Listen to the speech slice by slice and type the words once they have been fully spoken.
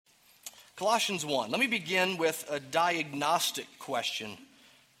Colossians 1. Let me begin with a diagnostic question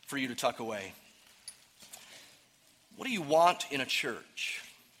for you to tuck away. What do you want in a church?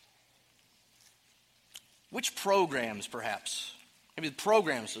 Which programs, perhaps? Maybe the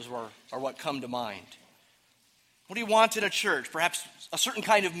programs are what come to mind. What do you want in a church? Perhaps a certain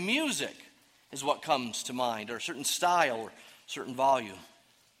kind of music is what comes to mind, or a certain style, or certain volume.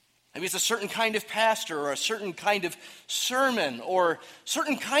 Maybe it's a certain kind of pastor, or a certain kind of sermon, or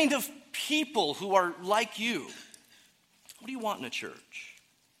certain kind of people who are like you. What do you want in a church?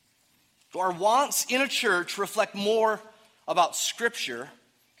 Do our wants in a church reflect more about Scripture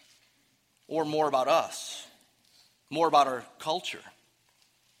or more about us, more about our culture?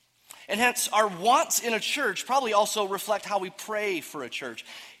 And hence, our wants in a church probably also reflect how we pray for a church.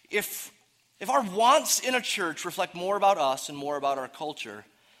 If our wants in a church reflect more about us and more about our culture,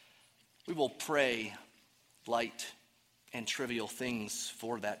 we will pray light and trivial things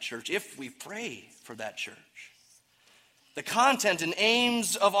for that church, if we pray for that church. The content and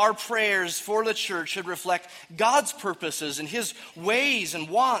aims of our prayers for the church should reflect God's purposes and His ways and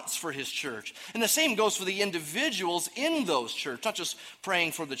wants for His church. And the same goes for the individuals in those churches, not just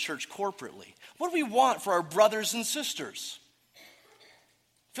praying for the church corporately. What do we want for our brothers and sisters?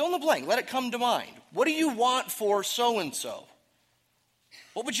 Fill in the blank. Let it come to mind. What do you want for so-and-so?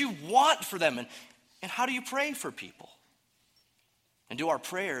 What would you want for them? And how do you pray for people? And do our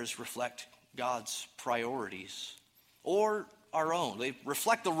prayers reflect God's priorities or our own? They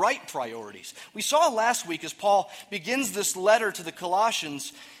reflect the right priorities. We saw last week as Paul begins this letter to the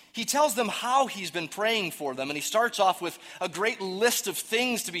Colossians, he tells them how he's been praying for them. And he starts off with a great list of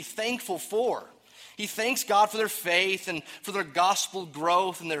things to be thankful for. He thanks God for their faith and for their gospel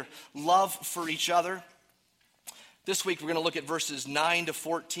growth and their love for each other. This week we're going to look at verses 9 to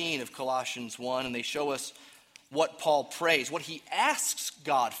 14 of Colossians 1, and they show us what Paul prays, what he asks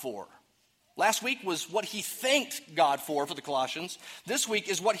God for. Last week was what he thanked God for the Colossians. This week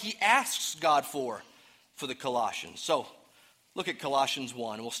is what he asks God for the Colossians. So look at Colossians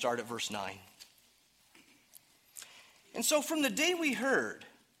 1, and we'll start at verse 9. And so from the day we heard,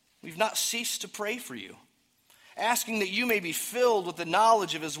 we've not ceased to pray for you, asking that you may be filled with the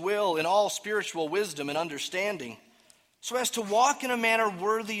knowledge of His will in all spiritual wisdom and understanding, so as to walk in a manner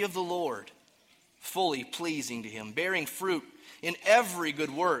worthy of the Lord, fully pleasing to Him, bearing fruit in every good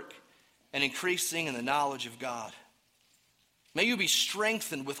work, and increasing in the knowledge of God. May you be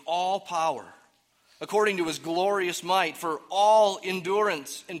strengthened with all power, according to His glorious might, for all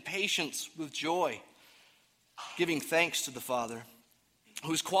endurance and patience with joy, giving thanks to the Father,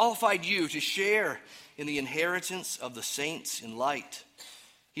 who's qualified you to share in the inheritance of the saints in light.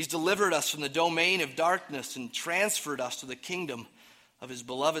 He's delivered us from the domain of darkness and transferred us to the kingdom of His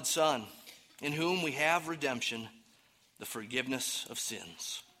beloved Son, in whom we have redemption, the forgiveness of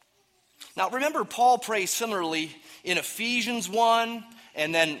sins. Now remember, Paul prays similarly in Ephesians 1,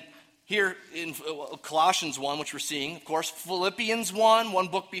 and then here in Colossians 1, which we're seeing, of course, Philippians 1, one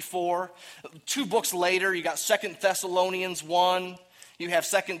book before. 2 books later, you got 2 Thessalonians 1. You have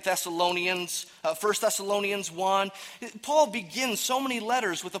 1 Thessalonians 1. Paul begins so many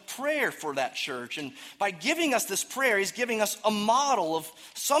letters with a prayer for that church. And by giving us this prayer, he's giving us a model of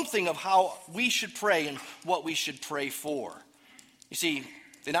something of how we should pray and what we should pray for. You see,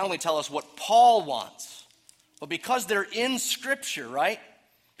 they not only tell us what Paul wants, but because they're in Scripture, right?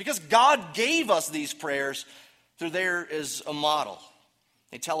 Because God gave us these prayers, they're there as a model.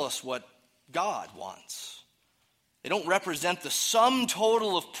 They tell us what God wants. They don't represent the sum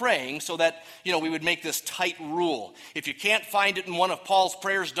total of praying so that, we would make this tight rule. If you can't find it in one of Paul's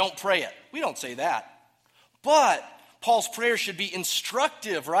prayers, don't pray it. We don't say that. But Paul's prayers should be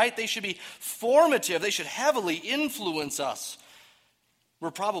instructive, right? They should be formative. They should heavily influence us. We're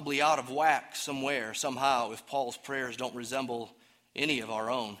probably out of whack somewhere, somehow, if Paul's prayers don't resemble any of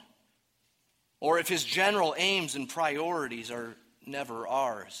our own. Or if his general aims and priorities are never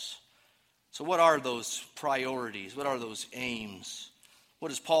ours. So what are those priorities? What are those aims?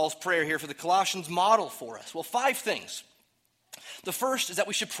 What is Paul's prayer here for the Colossians model for us? Well, 5 things. The first is that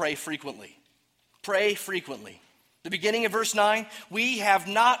we should pray frequently. Pray frequently. The beginning of verse 9, we have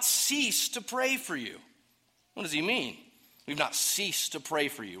not ceased to pray for you. What does he mean? We've not ceased to pray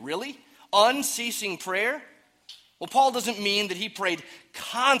for you. Really? Unceasing prayer? Well, Paul doesn't mean that he prayed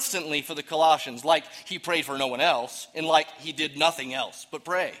constantly for the Colossians, like he prayed for no one else, and like he did nothing else but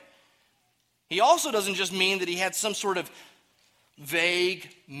pray. He also doesn't just mean that he had some sort of vague,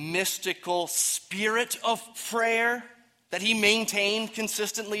 mystical spirit of prayer that he maintained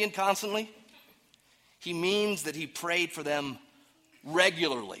consistently and constantly. He means that he prayed for them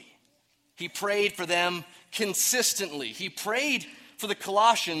regularly. He prayed for them consistently. He prayed for the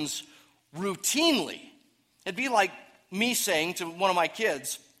Colossians routinely. It'd be like me saying to one of my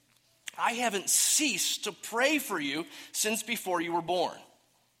kids, I haven't ceased to pray for you since before you were born.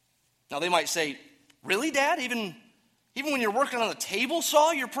 Now they might say, really, Dad? Even when you're working on the table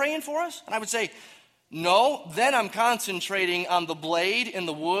saw, you're praying for us? And I would say, no, then I'm concentrating on the blade and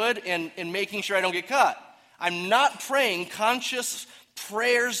the wood and making sure I don't get cut. I'm not praying conscious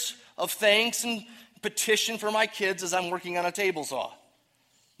prayers of thanks and petition for my kids as I'm working on a table saw.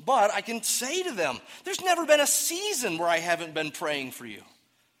 But I can say to them, there's never been a season where I haven't been praying for you.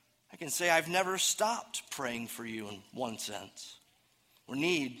 I can say I've never stopped praying for you in one sense. We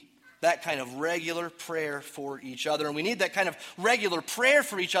need that kind of regular prayer for each other. And we need that kind of regular prayer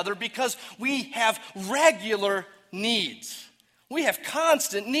for each other because we have regular needs. We have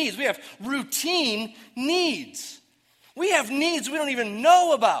constant needs. We have routine needs. We have needs we don't even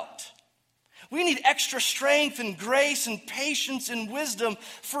know about. We need extra strength and grace and patience and wisdom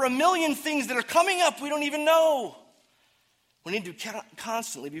for a million things that are coming up we don't even know. We need to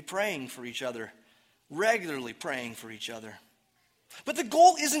constantly be praying for each other, regularly praying for each other. But the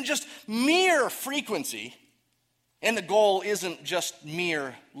goal isn't just mere frequency, and the goal isn't just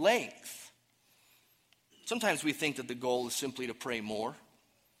mere length. Sometimes we think that the goal is simply to pray more.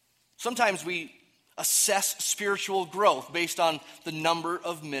 Sometimes we assess spiritual growth based on the number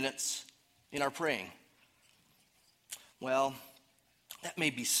of minutes in our praying. Well, that may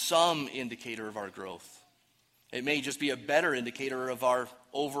be some indicator of our growth. It may just be a better indicator of our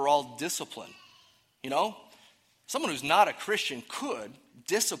overall discipline. You know, someone who's not a Christian could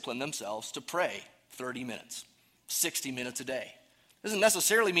discipline themselves to pray 30 minutes, 60 minutes a day. Doesn't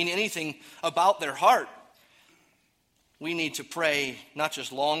necessarily mean anything about their heart. We need to pray not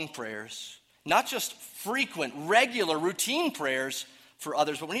just long prayers, not just frequent, regular, routine prayers for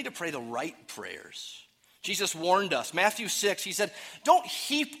others, but we need to pray the right prayers. Jesus warned us. Matthew 6, he said, don't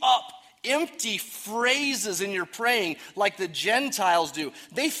heap up empty phrases in your praying like the Gentiles do.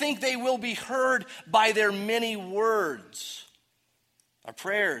 They think they will be heard by their many words. Our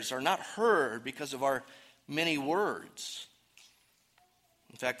prayers are not heard because of our many words.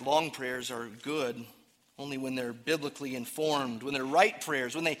 In fact, long prayers are good only when they're biblically informed, when they're right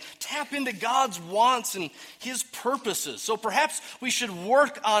prayers, when they tap into God's wants and His purposes. So perhaps we should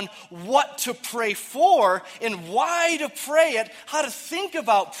work on what to pray for and why to pray it, how to think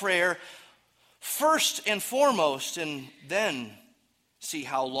about prayer first and foremost, and then see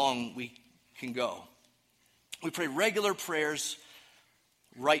how long we can go. We pray regular prayers,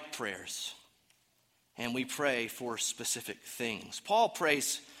 right prayers, and we pray for specific things. Paul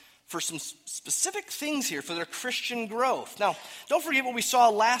prays for some specific things here for their Christian growth. Now, don't forget what we saw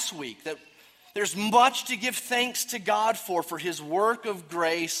last week, that there's much to give thanks to God for His work of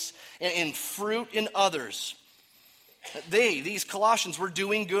grace and fruit in others. These Colossians, were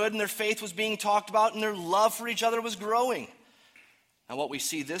doing good, and their faith was being talked about, and their love for each other was growing. Now, what we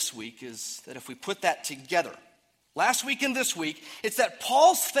see this week is that if we put that together, last week and this week, it's that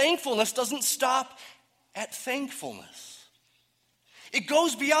Paul's thankfulness doesn't stop at thankfulness. It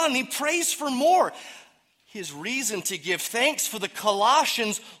goes beyond. He prays for more. His reason to give thanks for the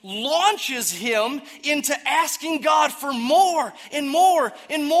Colossians launches him into asking God for more and more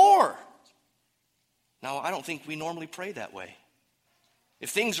and more. Now, I don't think we normally pray that way.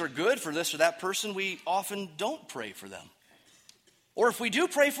 If things are good for this or that person, we often don't pray for them. Or if we do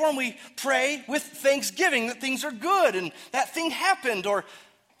pray for them, we pray with thanksgiving that things are good and that thing happened or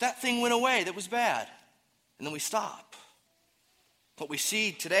that thing went away that was bad. And then we stop. What we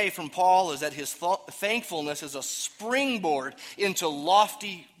see today from Paul is that his thankfulness is a springboard into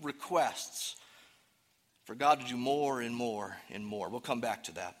lofty requests for God to do more and more and more. We'll come back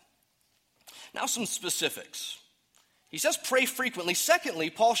to that. Now some specifics. He says pray frequently.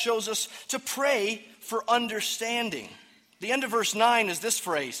 Secondly, Paul shows us to pray for understanding. The end of verse 9 is this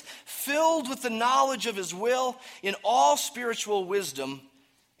phrase, filled with the knowledge of His will in all spiritual wisdom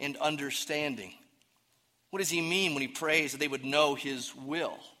and understanding. What does he mean when he prays that they would know His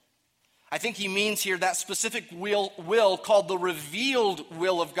will? I think he means here that specific will called the revealed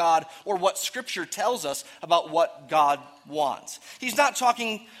will of God, or what Scripture tells us about what God wants. He's not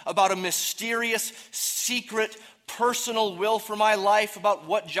talking about a mysterious, secret, personal will for my life about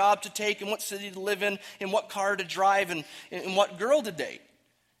what job to take and what city to live in and what car to drive and what girl to date.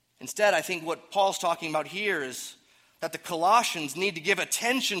 Instead, I think what Paul's talking about here is that the Colossians need to give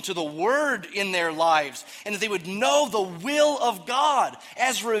attention to the Word in their lives and that they would know the will of God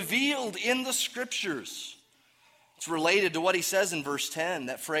as revealed in the Scriptures. It's related to what he says in verse 10,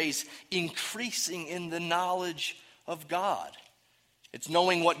 that phrase, increasing in the knowledge of God. It's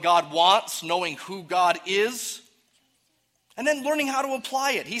knowing what God wants, knowing who God is, And then learning how to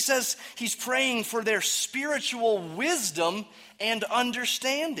apply it. He says he's praying for their spiritual wisdom and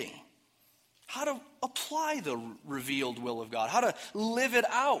understanding. How to apply the revealed will of God. How to live it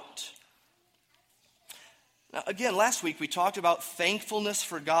out. Now, again, last week we talked about thankfulness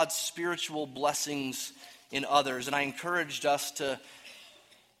for God's spiritual blessings in others. And I encouraged us to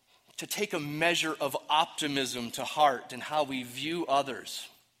take a measure of optimism to heart in how we view others.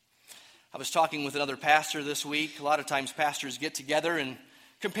 I was talking with another pastor this week. A lot of times pastors get together and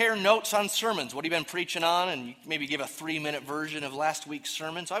compare notes on sermons. What have you been preaching on? And you maybe give a 3-minute version of last week's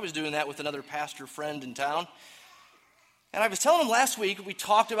sermon. So I was doing that with another pastor friend in town. And I was telling him last week, we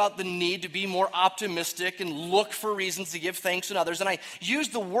talked about the need to be more optimistic and look for reasons to give thanks in others. And I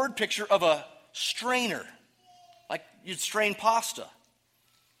used the word picture of a strainer, like you'd strain pasta.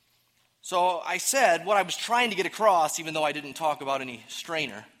 So I said what I was trying to get across, even though I didn't talk about any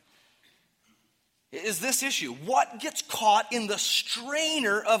strainer, is this issue. What gets caught in the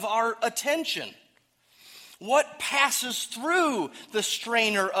strainer of our attention? What passes through the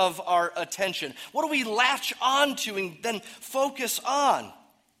strainer of our attention? What do we latch onto and then focus on?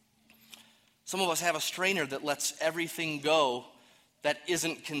 Some of us have a strainer that lets everything go that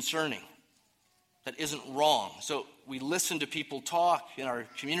isn't concerning, that isn't wrong. So we listen to people talk in our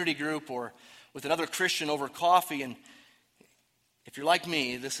community group or with another Christian over coffee, and if you're like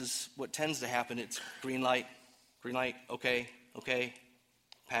me, this is what tends to happen. It's green light, okay,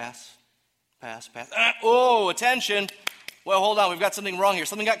 pass. Attention. Well, hold on, we've got something wrong here.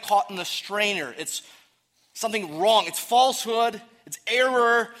 Something got caught in the strainer. It's something wrong. It's falsehood, it's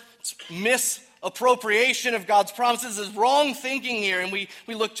error, it's misappropriation of God's promises. There's wrong thinking here, and we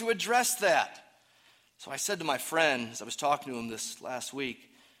look to address that. So I said to my friend, as I was talking to him this last week,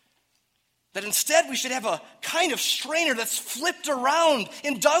 that instead we should have a kind of strainer that's flipped around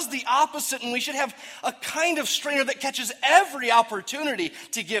and does the opposite, and we should have a kind of strainer that catches every opportunity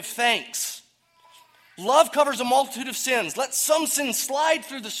to give thanks. Love covers a multitude of sins. Let some sin slide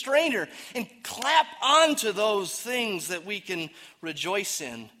through the strainer and clap onto those things that we can rejoice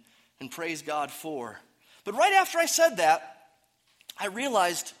in and praise God for. But right after I said that, I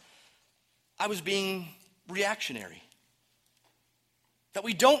realized I was being reactionary. That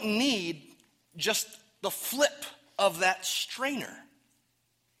we don't need just the flip of that strainer.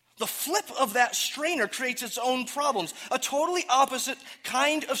 The flip of that strainer creates its own problems. A totally opposite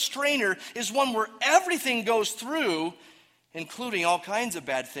kind of strainer is one where everything goes through, including all kinds of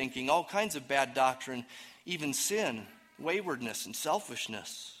bad thinking, all kinds of bad doctrine, even sin, waywardness, and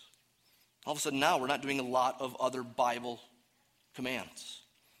selfishness. All of a sudden now we're not doing a lot of other Bible commands.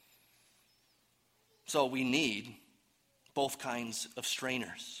 So we need both kinds of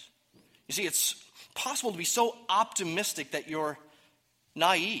strainers. You see, it's possible to be so optimistic that you're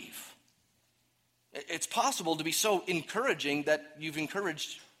naive. It's possible to be so encouraging that you've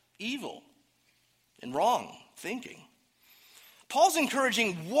encouraged evil and wrong thinking. Paul's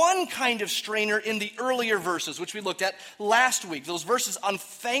encouraging one kind of strainer in the earlier verses, which we looked at last week, those verses on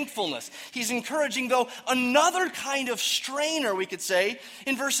thankfulness. He's encouraging, though, another kind of strainer, we could say,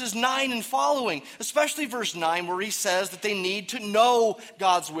 in verses 9 and following, especially verse 9, where he says that they need to know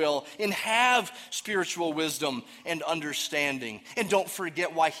God's will and have spiritual wisdom and understanding. And don't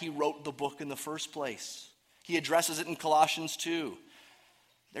forget why he wrote the book in the first place. He addresses it in Colossians 2.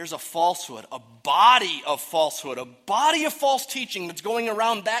 There's a falsehood, a body of falsehood, a body of false teaching that's going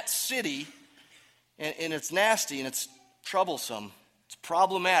around that city, and it's nasty and it's troublesome. It's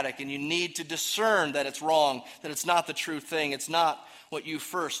problematic, and you need to discern that it's wrong, that it's not the true thing. It's not what you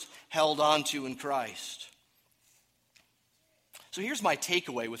first held on to in Christ. So here's my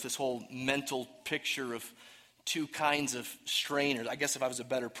takeaway with this whole mental picture of two kinds of strainers. I guess if I was a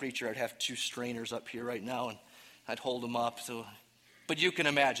better preacher, I'd have two strainers up here right now, and I'd hold them up. But you can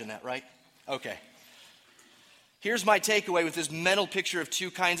imagine that, right? Okay. Here's my takeaway with this mental picture of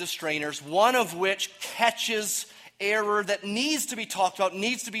two kinds of strainers, one of which catches error that needs to be talked about,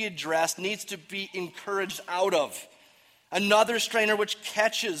 needs to be addressed, needs to be encouraged out of. Another strainer which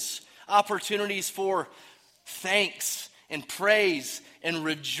catches opportunities for thanks and praise and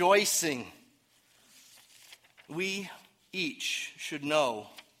rejoicing. We each should know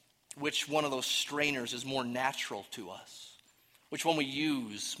which one of those strainers is more natural to us. Which one we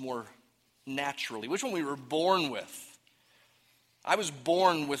use more naturally, which one we were born with. I was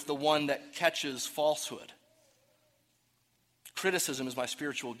born with the one that catches falsehood. Criticism is my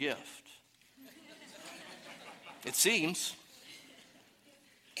spiritual gift. It seems.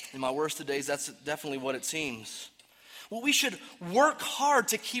 In my worst of days, that's definitely what it seems. Well, we should work hard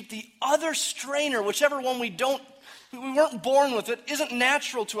to keep the other strainer, whichever one we weren't born with, it isn't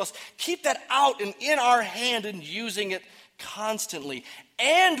natural to us. Keep that out and in our hand and using it constantly.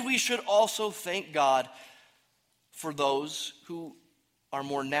 And we should also thank God for those who are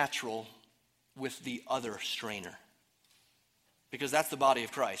more natural with the other strainer. Because that's the body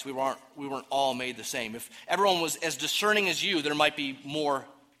of Christ. We weren't all made the same. If everyone was as discerning as you, there might be more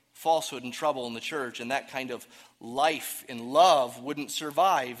falsehood and trouble in the church, and that kind of life and love wouldn't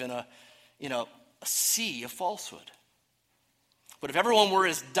survive in a sea of falsehood. But if everyone were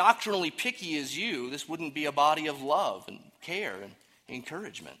as doctrinally picky as you, this wouldn't be a body of love and care and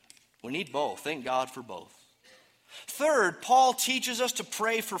encouragement. We need both. Thank God for both. Third, Paul teaches us to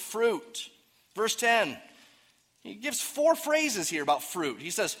pray for fruit. Verse 10, he gives 4 phrases here about fruit. He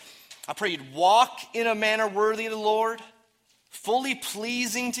says, I pray you'd walk in a manner worthy of the Lord, fully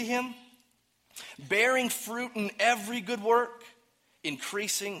pleasing to him, bearing fruit in every good work,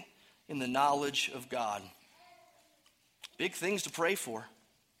 increasing in the knowledge of God. Big things to pray for.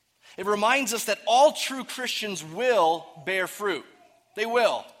 It reminds us that all true Christians will bear fruit. They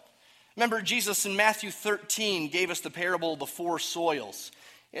will. Remember, Jesus in Matthew 13 gave us the parable of the 4 soils.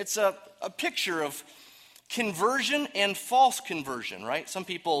 It's a picture of conversion and false conversion, right? Some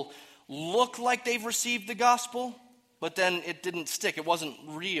people look like they've received the gospel, but then it didn't stick. It wasn't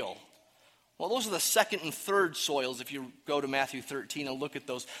real. Well, those are the second and third soils if you go to Matthew 13 and look at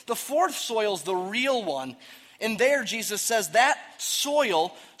those. The 4th soil is the real one. And there Jesus says that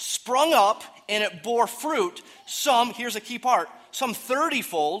soil sprung up and it bore fruit. Some, here's a key part, some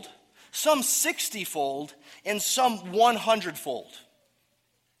 30-fold, some 60-fold, and some 100-fold.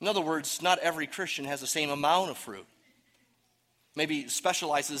 In other words, not every Christian has the same amount of fruit. Maybe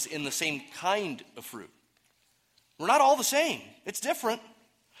specializes in the same kind of fruit. We're not all the same. It's different.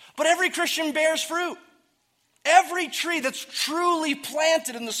 But every Christian bears fruit. Every tree that's truly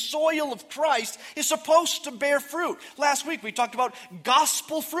planted in the soil of Christ is supposed to bear fruit. Last week we talked about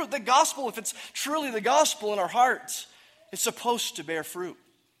gospel fruit. The gospel, if it's truly the gospel in our hearts, it's supposed to bear fruit.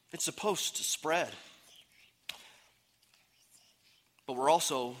 It's supposed to spread. But we're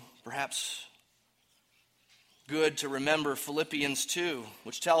also perhaps good to remember Philippians 2,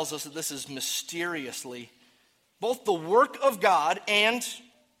 which tells us that this is mysteriously both the work of God and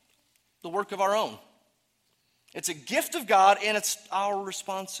the work of our own. It's a gift of God, and it's our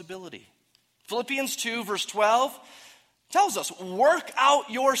responsibility. Philippians 2, verse 12, tells us, work out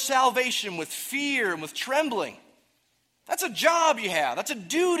your salvation with fear and with trembling. That's a job you have. That's a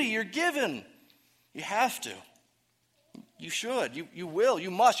duty you're given. You have to. You should. You will.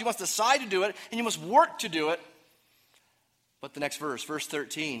 You must. You must decide to do it, and you must work to do it. But the next verse, verse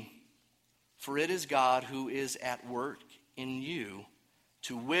 13, for it is God who is at work in you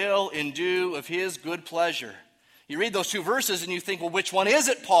to will and do of his good pleasure. You read those 2 verses and you think, well, which one is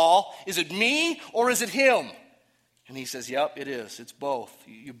it, Paul? Is it me or is it him? And he says, yep, it is. It's both.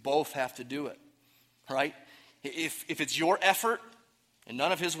 You both have to do it, right? If it's your effort and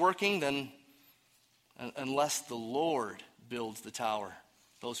none of his working, then unless the Lord builds the tower,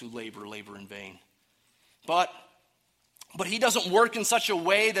 those who labor in vain. But he doesn't work in such a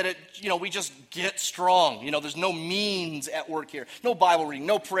way that we just get strong. There's no means at work here. No Bible reading,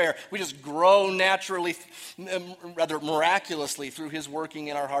 no prayer. We just grow naturally, rather miraculously through his working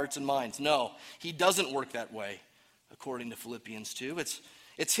in our hearts and minds. No, he doesn't work that way, according to Philippians 2.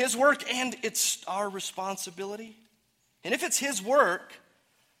 It's his work and it's our responsibility. And if it's his work,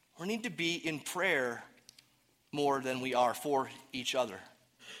 we need to be in prayer more than we are for each other.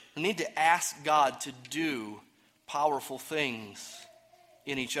 We need to ask God to do powerful things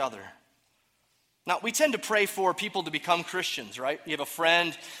in each other. Now, we tend to pray for people to become Christians, right? You have a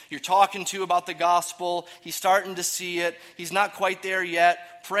friend you're talking to about the gospel. He's starting to see it. He's not quite there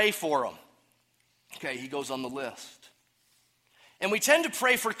yet. Pray for him. Okay, he goes on the list. And we tend to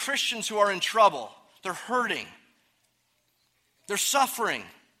pray for Christians who are in trouble. They're hurting. They're suffering.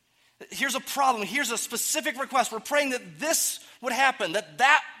 Here's a problem. Here's a specific request. We're praying that this would happen,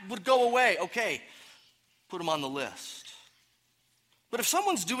 that would go away. Okay, put them on the list. But if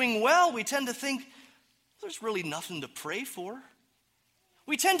someone's doing well, we tend to think there's really nothing to pray for.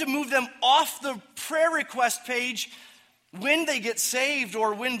 We tend to move them off the prayer request page when they get saved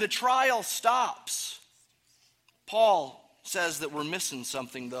or when the trial stops. Paul says that we're missing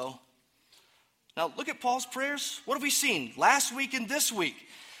something, though. Now, look at Paul's prayers. What have we seen last week and this week?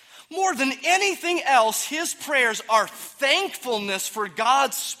 More than anything else, his prayers are thankfulness for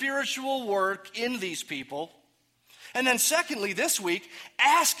God's spiritual work in these people. And then secondly, this week,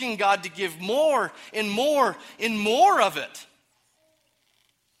 asking God to give more and more and more of it.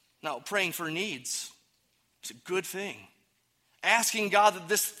 Now, praying for needs is a good thing. Asking God that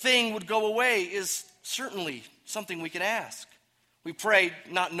this thing would go away is certainly something we can ask. We pray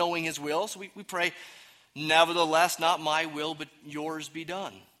not knowing his will, so we pray, Nevertheless, not my will, but yours be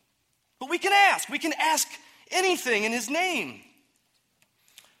done. But we can ask anything in his name.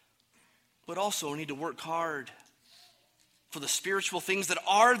 But also we need to work hard for the spiritual things that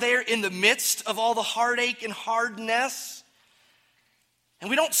are there in the midst of all the heartache and hardness. And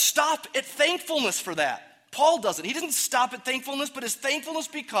we don't stop at thankfulness for that. Paul doesn't. He doesn't stop at thankfulness, but his thankfulness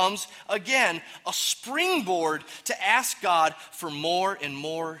becomes, again, a springboard to ask God for more and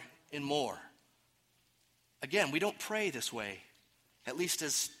more and more. Again, we don't pray this way, at least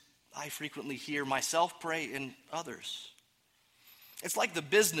as I frequently hear myself pray and others. It's like the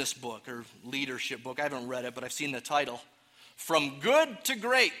business book or leadership book. I haven't read it, but I've seen the title. From Good to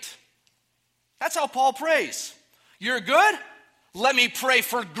Great. That's how Paul prays. You're good? Let me pray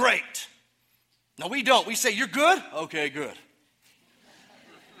for great. No, we don't. We say, you're good? Okay, good.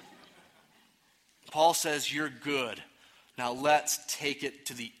 Paul says, you're good. Now let's take it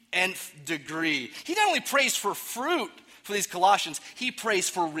to the nth degree. He not only prays for fruit for these Colossians, he prays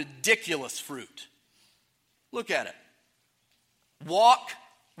for ridiculous fruit. Look at it. Walk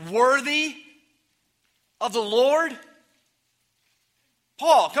worthy of the Lord.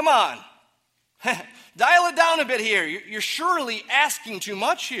 Paul, come on. Dial it down a bit here. You're surely asking too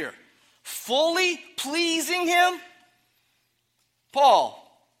much here. Fully pleasing him? Paul,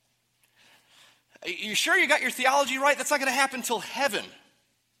 you sure you got your theology right? That's not going to happen until heaven.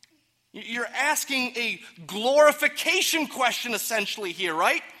 You're asking a glorification question essentially here,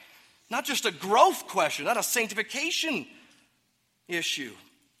 right? Not just a growth question, not a sanctification issue.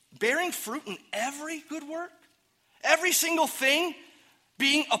 Bearing fruit in every good work, every single thing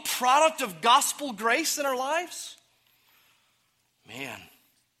being a product of gospel grace in our lives. Man,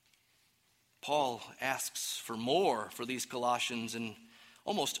 Paul asks for more for these Colossians, and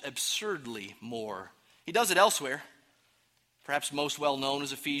almost absurdly more. He does it elsewhere. Perhaps most well known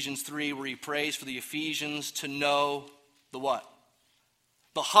is Ephesians 3, where he prays for the Ephesians to know the what?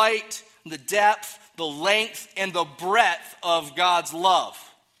 The height, the depth, the length, and the breadth of God's love.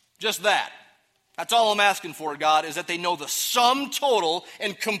 Just that. That's all I'm asking for, God, is that they know the sum total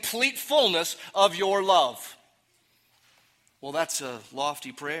and complete fullness of your love. Well, that's a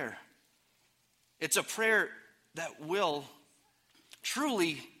lofty prayer. It's a prayer that will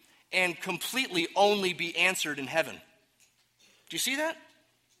truly and completely only be answered in heaven. Do you see that?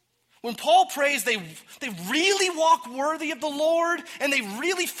 When Paul prays, they really walk worthy of the Lord, and they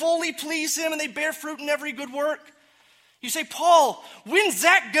really fully please him, and they bear fruit in every good work. You say, Paul, when's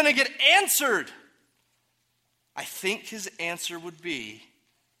that going to get answered? I think his answer would be,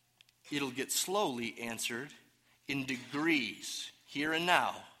 it'll get slowly answered in degrees, here and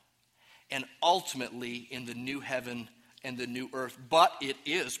now, and ultimately in the new heaven and the new earth. But it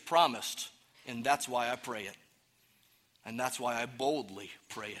is promised, and that's why I pray it. And that's why I boldly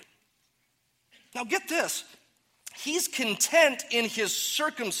pray it. Now get this. He's content in his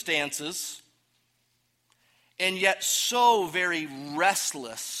circumstances, and yet so very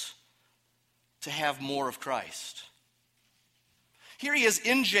restless to have more of Christ. Here he is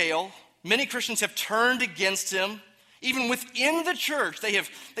in jail. Many Christians have turned against him. Even within the church, they've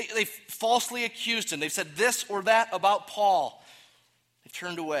falsely accused him. They've said this or that about Paul. They've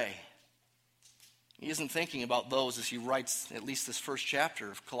turned away. He isn't thinking about those as he writes at least this first chapter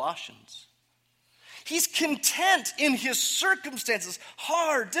of Colossians. He's content in his circumstances,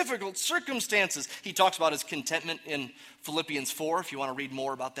 hard, difficult circumstances. He talks about his contentment in Philippians 4, if you want to read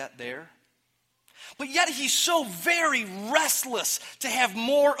more about that there. But yet he's so very restless to have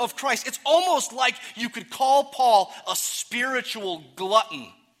more of Christ. It's almost like you could call Paul a spiritual glutton.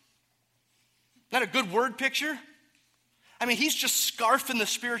 Isn't that a good word picture? I mean, he's just scarfing the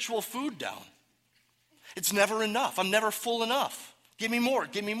spiritual food down. It's never enough. I'm never full enough. Give me more.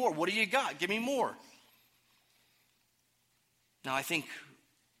 Give me more. What do you got? Give me more. Now, I think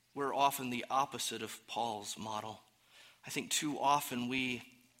we're often the opposite of Paul's model. I think too often we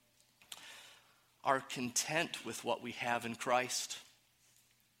are content with what we have in Christ.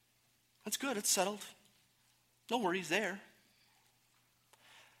 That's good. It's settled. No worries there.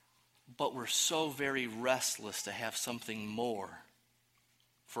 But we're so very restless to have something more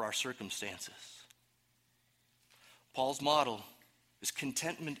for our circumstances. Paul's model is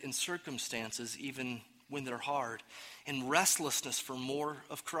contentment in circumstances, even when they're hard, and restlessness for more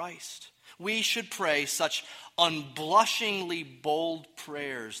of Christ. We should pray such unblushingly bold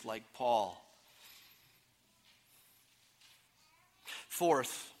prayers like Paul.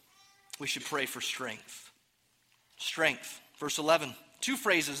 Fourth, we should pray for strength. Strength. Verse 11. Two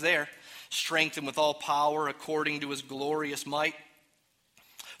phrases there. Strengthen with all power according to his glorious might,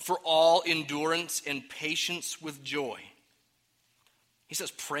 for all endurance and patience with joy. He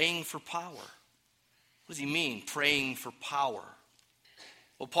says praying for power. What does he mean, praying for power?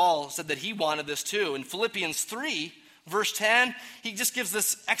 Well, Paul said that he wanted this too. In Philippians 3, verse 10, he just gives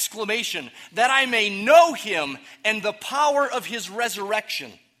this exclamation, that I may know him and the power of his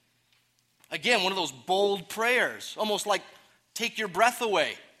resurrection. Again, one of those bold prayers, almost like take your breath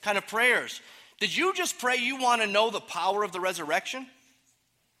away kind of prayers. Did you just pray you want to know the power of the resurrection?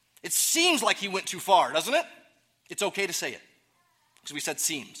 It seems like he went too far, doesn't it? It's okay to say it, because we said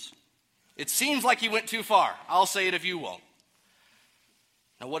seems. It seems like he went too far. I'll say it if you won't.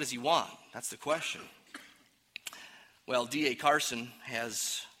 Now, what does he want? That's the question. Well, D.A. Carson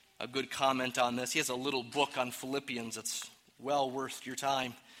has a good comment on this. He has a little book on Philippians that's well worth your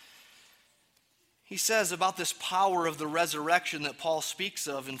time. He says about this power of the resurrection that Paul speaks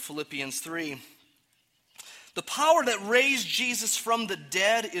of in Philippians 3, the power that raised Jesus from the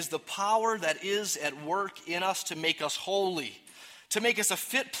dead is the power that is at work in us to make us holy, to make us a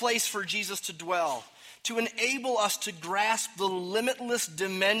fit place for Jesus to dwell, to enable us to grasp the limitless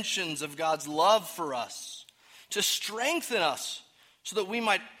dimensions of God's love for us, to strengthen us so that we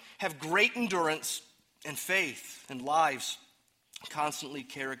might have great endurance and faith and lives constantly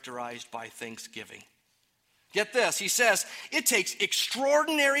characterized by thanksgiving. Get this, he says, it takes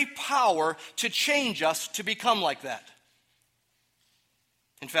extraordinary power to change us to become like that.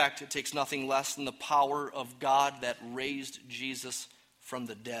 In fact, it takes nothing less than the power of God that raised Jesus from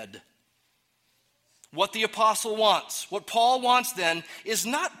the dead. What the apostle wants, what Paul wants then, is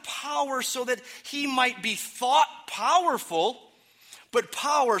not power so that he might be thought powerful, but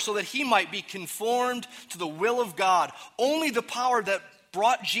power so that he might be conformed to the will of God. Only the power that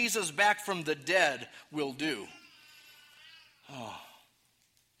brought Jesus back from the dead will do. Oh,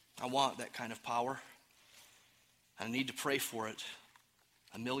 I want that kind of power. I need to pray for it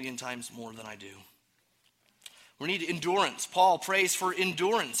 1,000,000 times more than I do. We need endurance. Paul prays for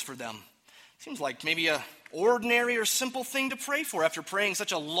endurance for them. Seems like maybe a ordinary or simple thing to pray for after praying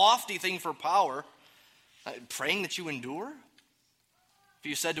such a lofty thing for power. Praying that you endure? If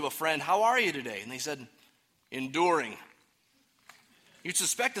you said to a friend, how are you today? And they said, enduring. You'd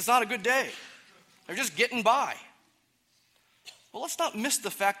suspect it's not a good day. They're just getting by. Well, let's not miss the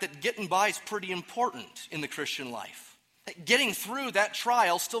fact that getting by is pretty important in the Christian life. That getting through that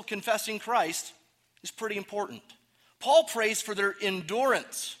trial, still confessing Christ, is pretty important. Paul prays for their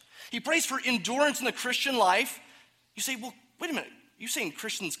endurance. He prays for endurance in the Christian life. You say, well, wait a minute. You saying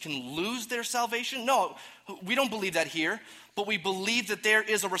Christians can lose their salvation? No, we don't believe that here. But we believe that there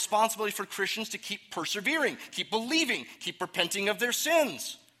is a responsibility for Christians to keep persevering, keep believing, keep repenting of their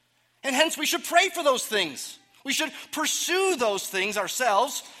sins. And hence we should pray for those things. We should pursue those things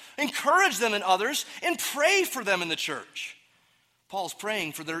ourselves, encourage them in others, and pray for them in the church. Paul's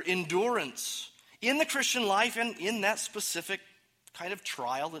praying for their endurance in the Christian life and in that specific kind of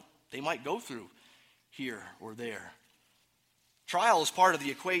trial that they might go through here or there. Trial is part of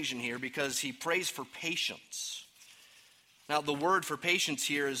the equation here because he prays for patience. Now, the word for patience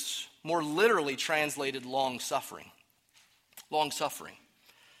here is more literally translated long-suffering. Long-suffering.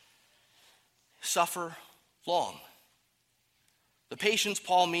 Suffer long. The patience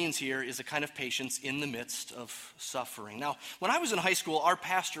Paul means here is a kind of patience in the midst of suffering. Now, when I was in high school, our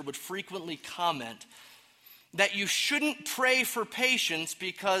pastor would frequently comment that you shouldn't pray for patience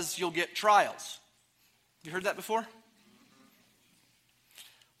because you'll get trials. You heard that before?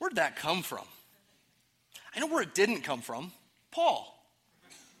 Where'd that come from? I know where it didn't come from. Paul.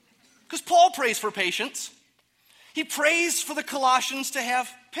 Because Paul prays for patience. He prays for the Colossians to have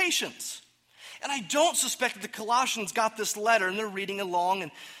patience. And I don't suspect that the Colossians got this letter and they're reading along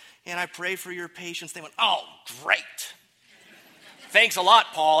and I pray for your patience. They went, oh, great. Thanks a lot,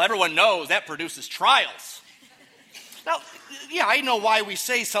 Paul. Everyone knows that produces trials. Now, yeah, I know why we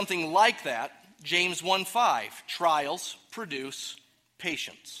say something like that. James 1:5, trials produce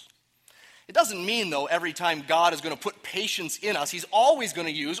patience. It doesn't mean, though, every time God is going to put patience in us, he's always going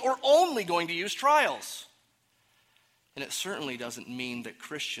to use or only going to use trials. And it certainly doesn't mean that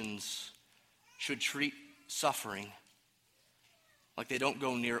Christians should treat suffering like they don't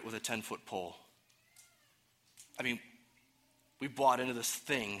go near it with a 10-foot pole. I mean, we bought into this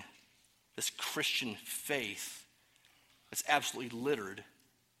thing, this Christian faith, that's absolutely littered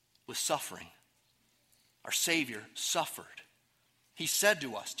with suffering. Our Savior suffered. He said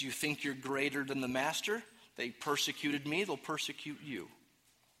to us, do you think you're greater than the master? They persecuted me, they'll persecute you.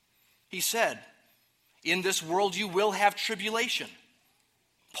 He said, in this world you will have tribulation.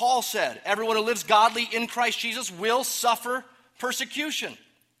 Paul said, everyone who lives godly in Christ Jesus will suffer persecution.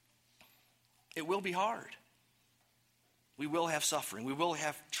 It will be hard. We will have suffering. We will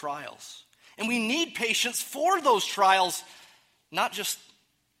have trials. And we need patience for those trials, not just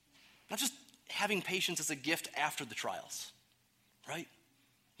having patience as a gift after the trials, right?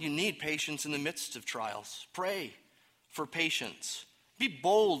 You need patience in the midst of trials. Pray for patience. Be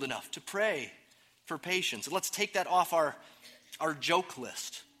bold enough to pray for patience. And let's take that off our joke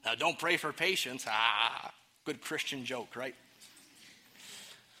list. Now, don't pray for patience. Good Christian joke, right?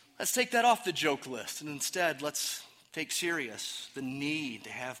 Let's take that off the joke list, and instead let's take serious the need to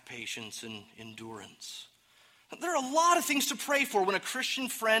have patience and endurance. There are a lot of things to pray for when a Christian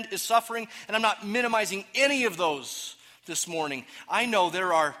friend is suffering, and I'm not minimizing any of those this morning. I know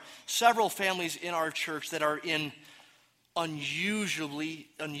there are several families in our church that are in unusually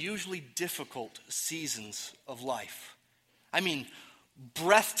difficult seasons of life. I mean,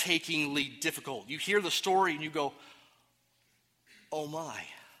 breathtakingly difficult. You hear the story and you go, oh my.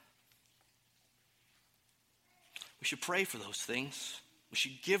 We should pray for those things. We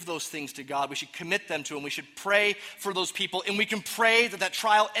should give those things to God. We should commit them to Him. We should pray for those people. And we can pray that that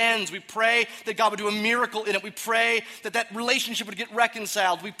trial ends. We pray that God would do a miracle in it. We pray that that relationship would get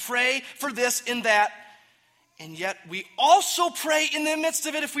reconciled. We pray for this and that. And yet we also pray in the midst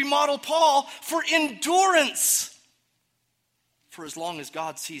of it, if we model Paul, for endurance. For as long as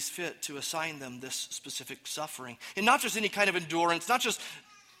God sees fit to assign them this specific suffering. And not just any kind of endurance, not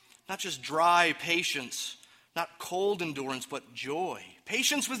just dry patience, not cold endurance, but joy.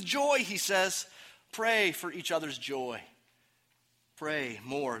 Patience with joy, he says. Pray for each other's joy. Pray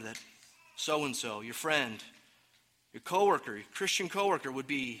more that so-and-so, your friend, your coworker, your Christian coworker, would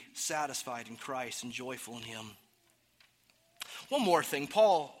be satisfied in Christ and joyful in Him. One more thing.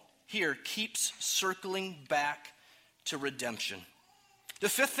 Paul here keeps circling back to redemption. The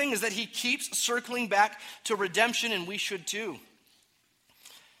fifth thing is that he keeps circling back to redemption, and we should too.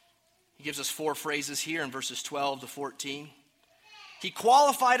 He gives us 4 phrases here in verses 12 to 14. He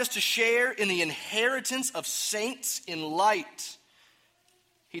qualified us to share in the inheritance of saints in light.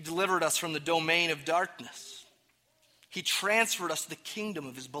 He delivered us from the domain of darkness. He transferred us to the kingdom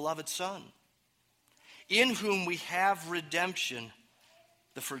of His beloved Son, in whom we have redemption,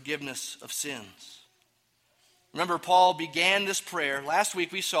 the forgiveness of sins. Remember, Paul began this prayer, last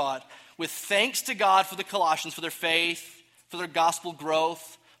week we saw it, with thanks to God for the Colossians, for their faith, for their gospel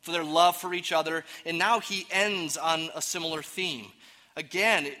growth, for their love for each other, and now he ends on a similar theme.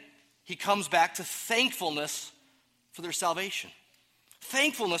 Again, he comes back to thankfulness for their salvation.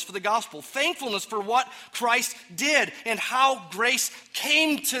 Thankfulness for the gospel. Thankfulness for what Christ did and how grace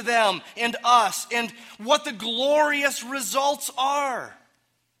came to them and us and what the glorious results are.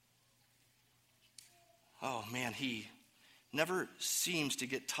 Oh man, he never seems to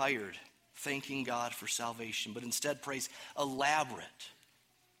get tired thanking God for salvation, but instead prays elaborate,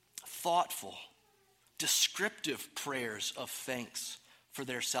 thoughtful, descriptive prayers of thanks for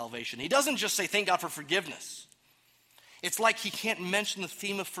their salvation. He doesn't just say thank God for forgiveness. It's like he can't mention the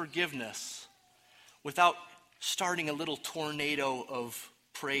theme of forgiveness without starting a little tornado of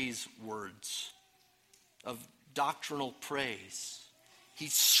praise words, of doctrinal praise. He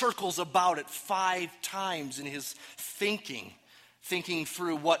circles about it 5 times in his thinking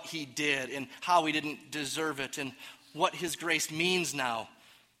through what he did and how he didn't deserve it and what his grace means now.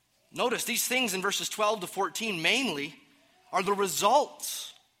 Notice these things in verses 12 to 14 mainly are the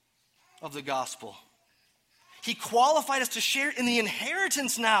results of the gospel. He qualified us to share in the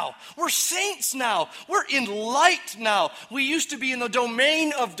inheritance now. We're saints now. We're in light now. We used to be in the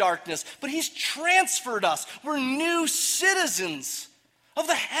domain of darkness, but He's transferred us. We're new citizens of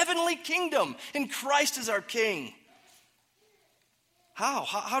the heavenly kingdom, and Christ is our King.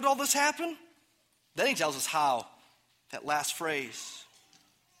 How did all this happen? Then he tells us how, that last phrase.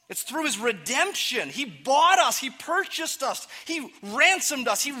 It's through His redemption. He bought us. He purchased us. He ransomed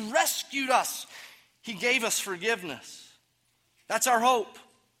us. He rescued us. He gave us forgiveness. That's our hope.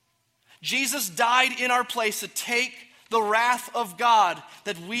 Jesus died in our place to take the wrath of God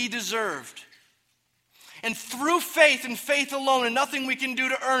that we deserved. And through faith and faith alone and nothing we can do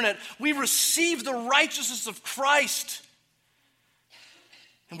to earn it, we receive the righteousness of Christ.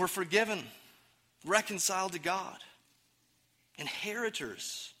 And we're forgiven, reconciled to God,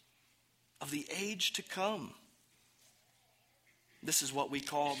 inheritors of the age to come. This is what we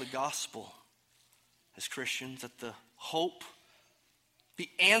call the gospel as Christians, that the hope, the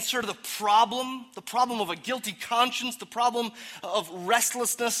answer to the problem of a guilty conscience, the problem of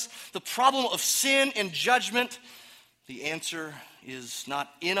restlessness, the problem of sin and judgment, the answer is not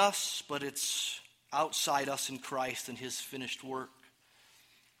in us, but it's outside us in Christ and His finished work.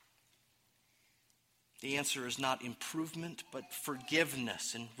 The answer is not improvement, but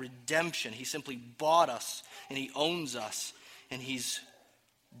forgiveness and redemption. He simply bought us, and He owns us, and He's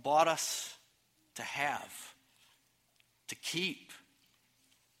bought us to have, to keep.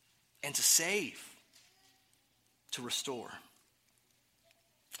 and to save, to restore.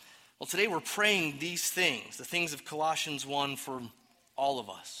 Well, today we're praying these things, the things of Colossians 1 for all of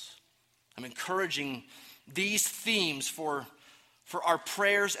us. I'm encouraging these themes for our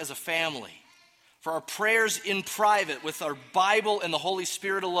prayers as a family, for our prayers in private with our Bible and the Holy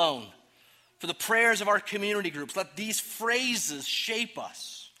Spirit alone, for the prayers of our community groups. Let these phrases shape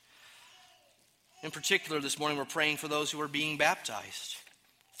us. In particular, this morning we're praying for those who are being baptized,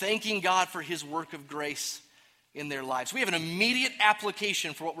 thanking God for his work of grace in their lives. We have an immediate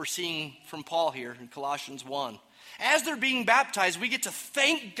application for what we're seeing from Paul here in Colossians 1. As they're being baptized, we get to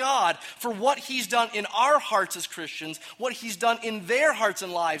thank God for what he's done in our hearts as Christians, what he's done in their hearts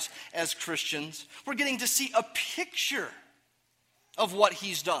and lives as Christians. We're getting to see a picture of what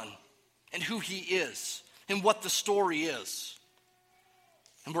he's done and who he is and what the story is.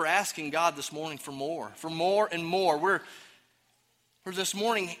 And we're asking God this morning for more and more. We're this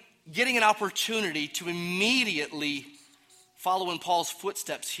morning getting an opportunity to immediately follow in Paul's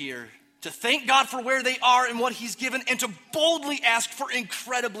footsteps here, to thank God for where they are and what he's given, and to boldly ask for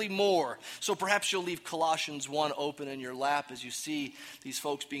incredibly more. So perhaps you'll leave Colossians 1 open in your lap as you see these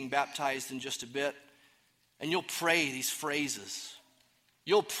folks being baptized in just a bit, and you'll pray these phrases.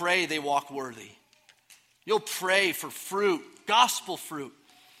 You'll pray they walk worthy. You'll pray for fruit, gospel fruit.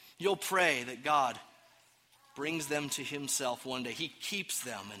 You'll pray that God brings them to himself one day. He keeps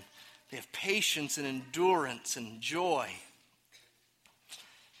them, and they have patience and endurance and joy.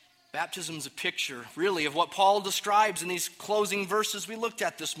 Baptism is a picture, really, of what Paul describes in these closing verses we looked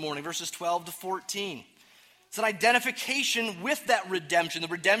at this morning, verses 12 to 14. It's an identification with that redemption, the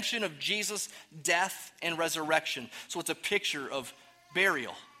redemption of Jesus' death and resurrection. So it's a picture of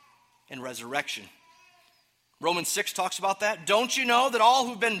burial and resurrection. Romans 6 talks about that. Don't you know that all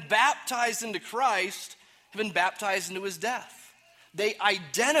who've been baptized into Christ have been baptized into his death? They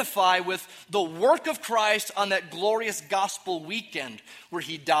identify with the work of Christ on that glorious gospel weekend where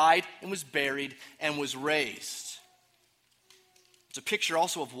he died and was buried and was raised. It's a picture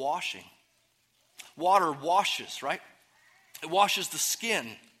also of washing. Water washes, right? It washes the skin.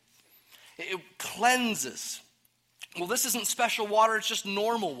 It cleanses. Well, this isn't special water, it's just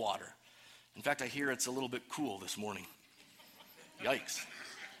normal water. In fact, I hear it's a little bit cool this morning. Yikes.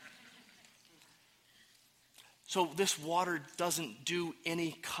 So this water doesn't do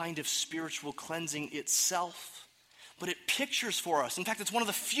any kind of spiritual cleansing itself, but it pictures for us. In fact, it's one of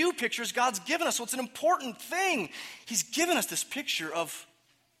the few pictures God's given us, so it's an important thing. He's given us this picture of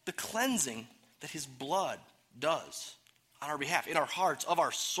the cleansing that his blood does on our behalf, in our hearts, of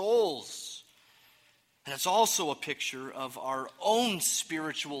our souls. And it's also a picture of our own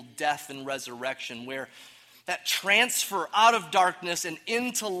spiritual death and resurrection, where that transfer out of darkness and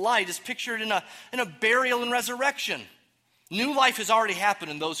into light is pictured in a burial and resurrection. New life has already happened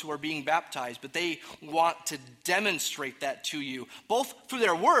in those who are being baptized, but they want to demonstrate that to you, both through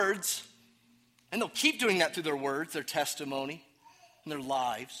their words, and they'll keep doing that through their words, their testimony, and their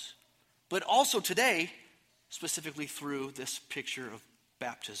lives, but also today, specifically through this picture of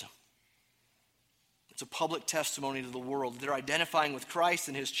baptism. It's a public testimony to the world. They're identifying with Christ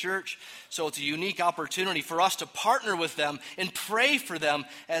and his church, so it's a unique opportunity for us to partner with them and pray for them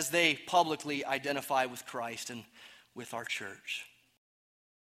as they publicly identify with Christ and with our church.